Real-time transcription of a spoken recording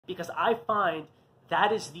because I find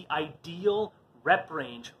that is the ideal rep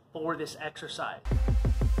range for this exercise.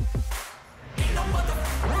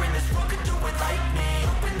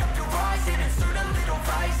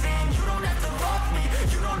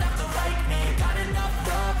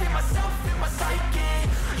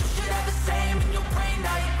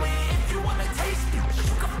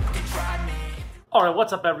 Alright,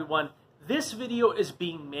 what's up everyone? This video is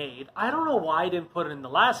being made, I don't know why I didn't put it in the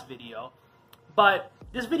last video, but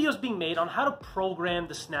this video is being made on how to program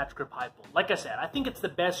the snatch grip high pull. Like I said, I think it's the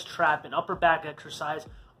best trap and upper back exercise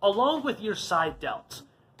along with your side delts.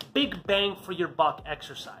 Big bang for your buck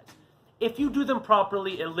exercise. If you do them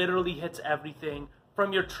properly, it literally hits everything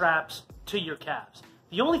from your traps to your calves.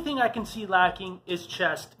 The only thing I can see lacking is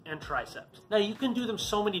chest and triceps. Now you can do them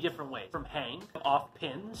so many different ways, from hang, off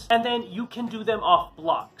pins, and then you can do them off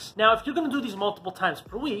blocks. Now if you're going to do these multiple times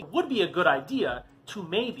per week, it would be a good idea to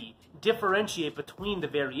maybe differentiate between the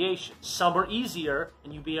variations. Some are easier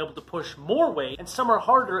and you'll be able to push more weight, and some are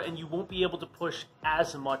harder and you won't be able to push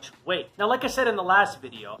as much weight. Now like I said in the last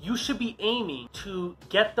video, you should be aiming to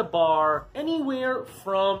get the bar anywhere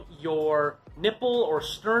from your nipple or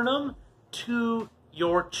sternum to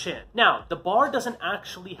your chin. Now, the bar doesn't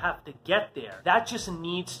actually have to get there. That just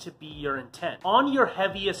needs to be your intent. On your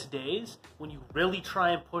heaviest days, when you really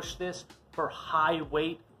try and push this for high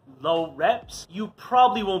weight, low reps, you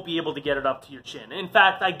probably won't be able to get it up to your chin. In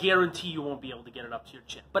fact, I guarantee you won't be able to get it up to your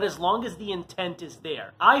chin. But as long as the intent is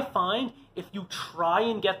there, I find if you try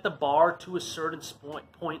and get the bar to a certain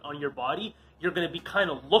point on your body, you're going to be kind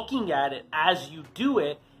of looking at it as you do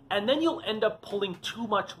it, and then you'll end up pulling too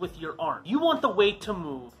much with your arm. You want the weight to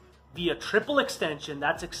move via triple extension,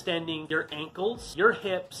 that's extending your ankles, your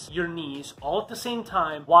hips, your knees, all at the same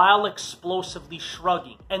time while explosively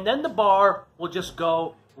shrugging. And then the bar will just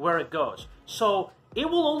go where it goes. So it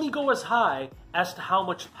will only go as high as to how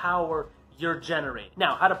much power you're generating.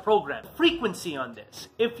 Now, how to program. Frequency on this.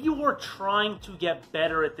 If you were trying to get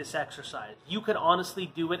better at this exercise, you could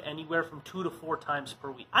honestly do it anywhere from 2 to 4 times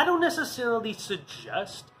per week. I don't necessarily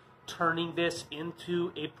suggest turning this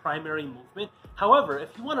into a primary movement. However,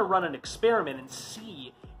 if you want to run an experiment and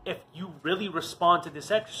see if you really respond to this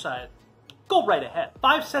exercise, go right ahead.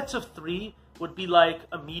 5 sets of 3 would be like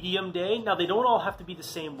a medium day. Now, they don't all have to be the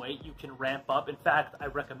same weight. You can ramp up. In fact, I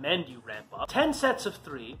recommend you ramp up. 10 sets of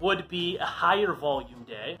 3 would be a higher volume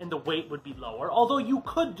day, and the weight would be lower. Although you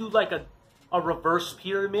could do like a reverse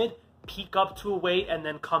pyramid, peak up to a weight and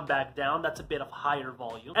then come back down. That's a bit of higher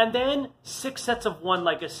volume. And then 6 sets of 1,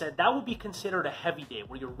 like I said, that would be considered a heavy day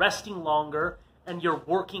where you're resting longer and you're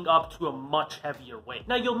working up to a much heavier weight.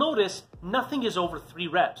 Now you'll notice nothing is over 3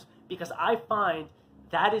 reps because I find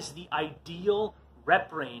that is the ideal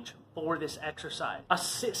rep range for this exercise.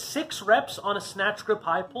 6 reps on a snatch grip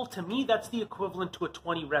high pull, to me, that's the equivalent to a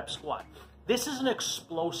 20 rep squat. This is an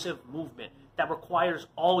explosive movement that requires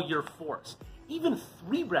all your force. Even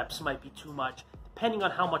 3 reps might be too much, depending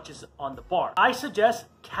on how much is on the bar. I suggest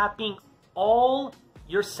capping all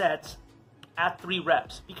your sets at 3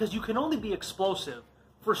 reps because you can only be explosive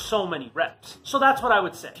for so many reps. So that's what I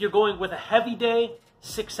would say. If you're going with a heavy day,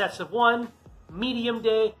 6 sets of 1, medium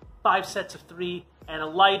day, 5 sets of 3, and a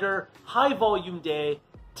lighter, high volume day,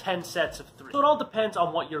 10 sets of 3. So it all depends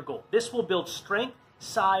on what your goal. This will build strength,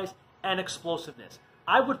 size, and explosiveness.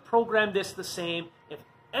 I would program this the same if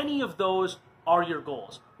any of those are your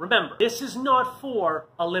goals. Remember, this is not for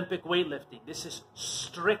Olympic weightlifting. This is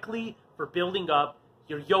strictly for building up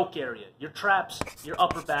your yoke area, your traps, your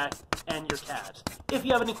upper back, and your calves. If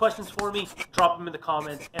you have any questions for me, drop them in the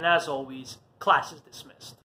comments. And as always, class is dismissed.